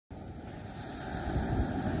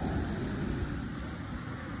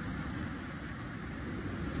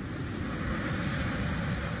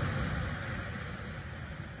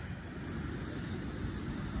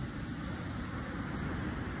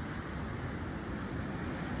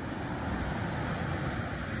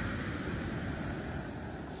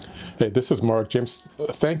Hey, this is Marq James.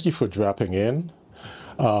 Thank you for dropping in.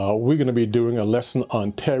 We're going to be doing a lesson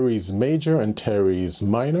on teres major and teres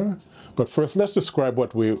minor. But first, let's describe what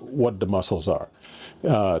the muscles are.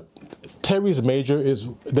 Teres major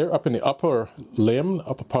they're up in the upper limb,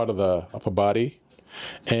 upper part of the upper body.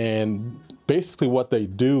 And basically what they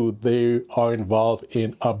do, they are involved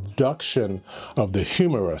in abduction of the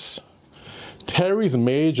humerus. Teres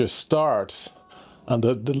major starts and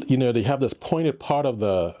they have this pointed part of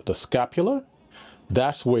the scapula.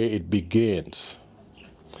 That's where it begins,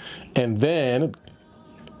 and then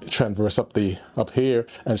transverse up here,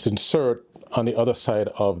 and it's insert on the other side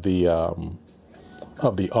of the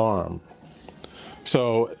arm.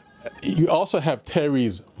 So you also have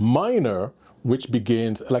teres minor, which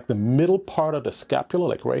begins like the middle part of the scapula,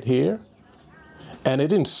 like right here, and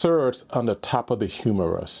it inserts on the top of the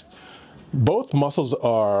humerus. Both muscles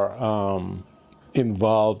are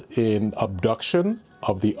involved in abduction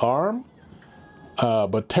of the arm,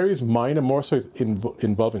 but teres minor more so is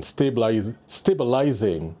involved in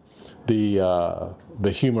stabilizing the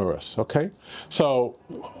humerus. Okay, so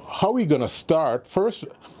how are we going to start? First,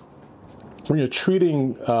 when you're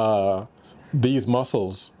treating these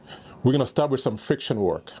muscles, we're going to start with some friction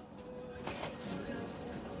work.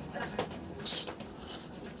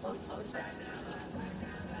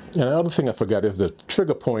 And another thing I forgot is the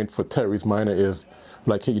trigger point for teres minor is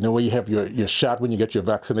like, you know, where you have your shot when you get your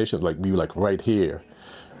vaccinations, like be like right here.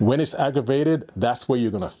 When it's aggravated, that's where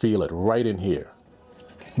you're going to feel it, right in here.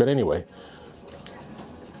 But anyway,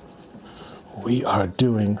 we are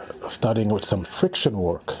starting with some friction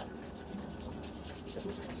work.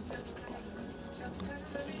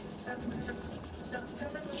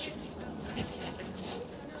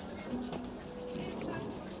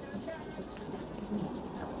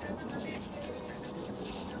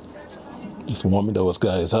 Just warming those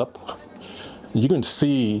guys up. You can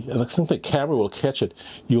see, and I think the camera will catch it,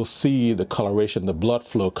 you'll see the coloration, the blood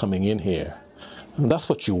flow coming in here. And that's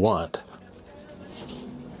what you want.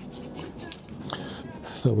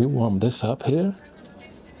 So we warm this up here.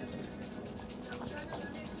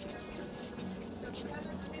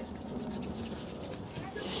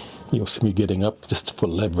 You'll see me getting up just for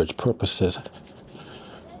leverage purposes.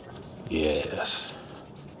 Yes.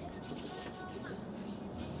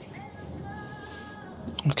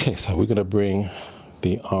 Okay, so we're going to bring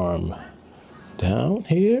the arm down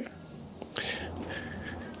here.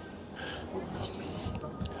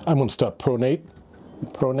 I'm going to start pronate.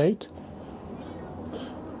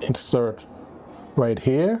 Insert right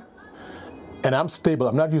here. And I'm stable.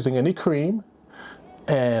 I'm not using any cream.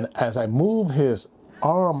 And as I move his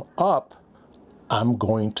arm up, I'm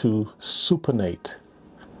going to supinate.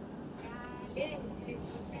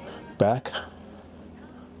 Back.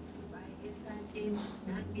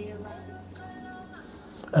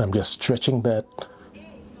 And I'm just stretching that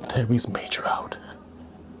teres major out.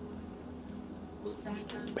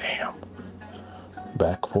 Bam.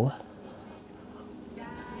 Back 4.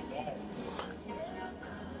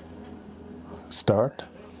 Start.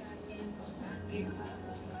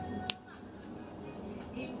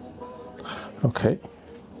 Okay.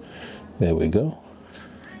 There we go.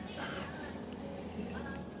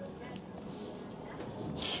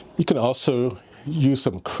 You can also use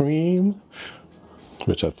some cream,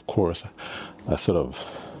 which of course I sort of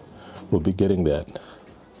will be getting that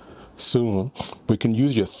soon. We can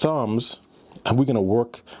use your thumbs, and we're going to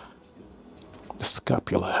work the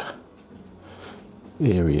scapula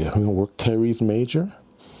area. We're going to work teres major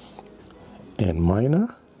and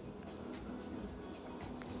minor.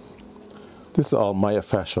 This is all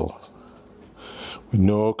myofascial with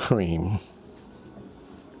no cream.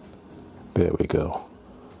 There we go.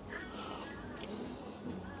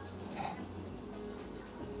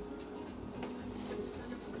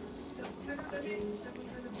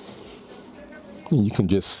 You can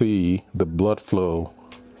just see the blood flow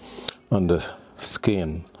on the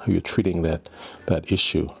skin, how you're treating that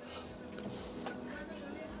issue.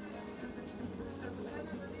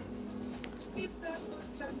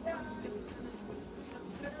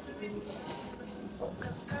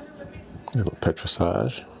 A little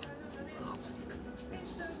petrissage.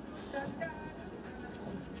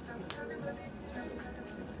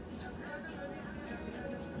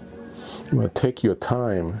 You want to take your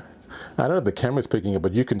time. I don't know if the camera's picking up,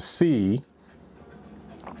 but you can see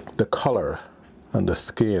the color on the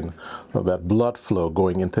skin of that blood flow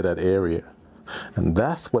going into that area. And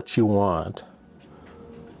that's what you want.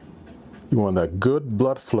 You want that good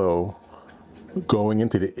blood flow going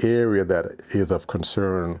into the area that is of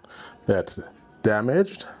concern, that's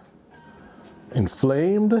damaged,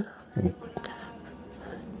 inflamed, and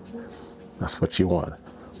that's what you want.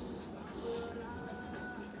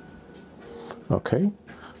 Okay,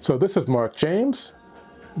 so this is Marq James.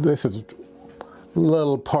 This is a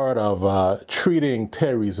little part of treating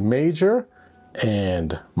Teres Major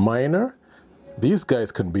and Minor. These guys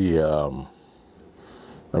can be a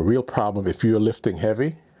real problem if you're lifting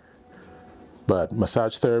heavy, but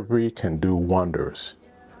massage therapy can do wonders.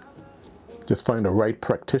 Just find the right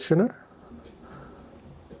practitioner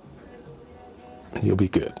and you'll be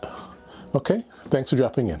good. Okay, thanks for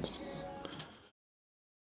dropping in.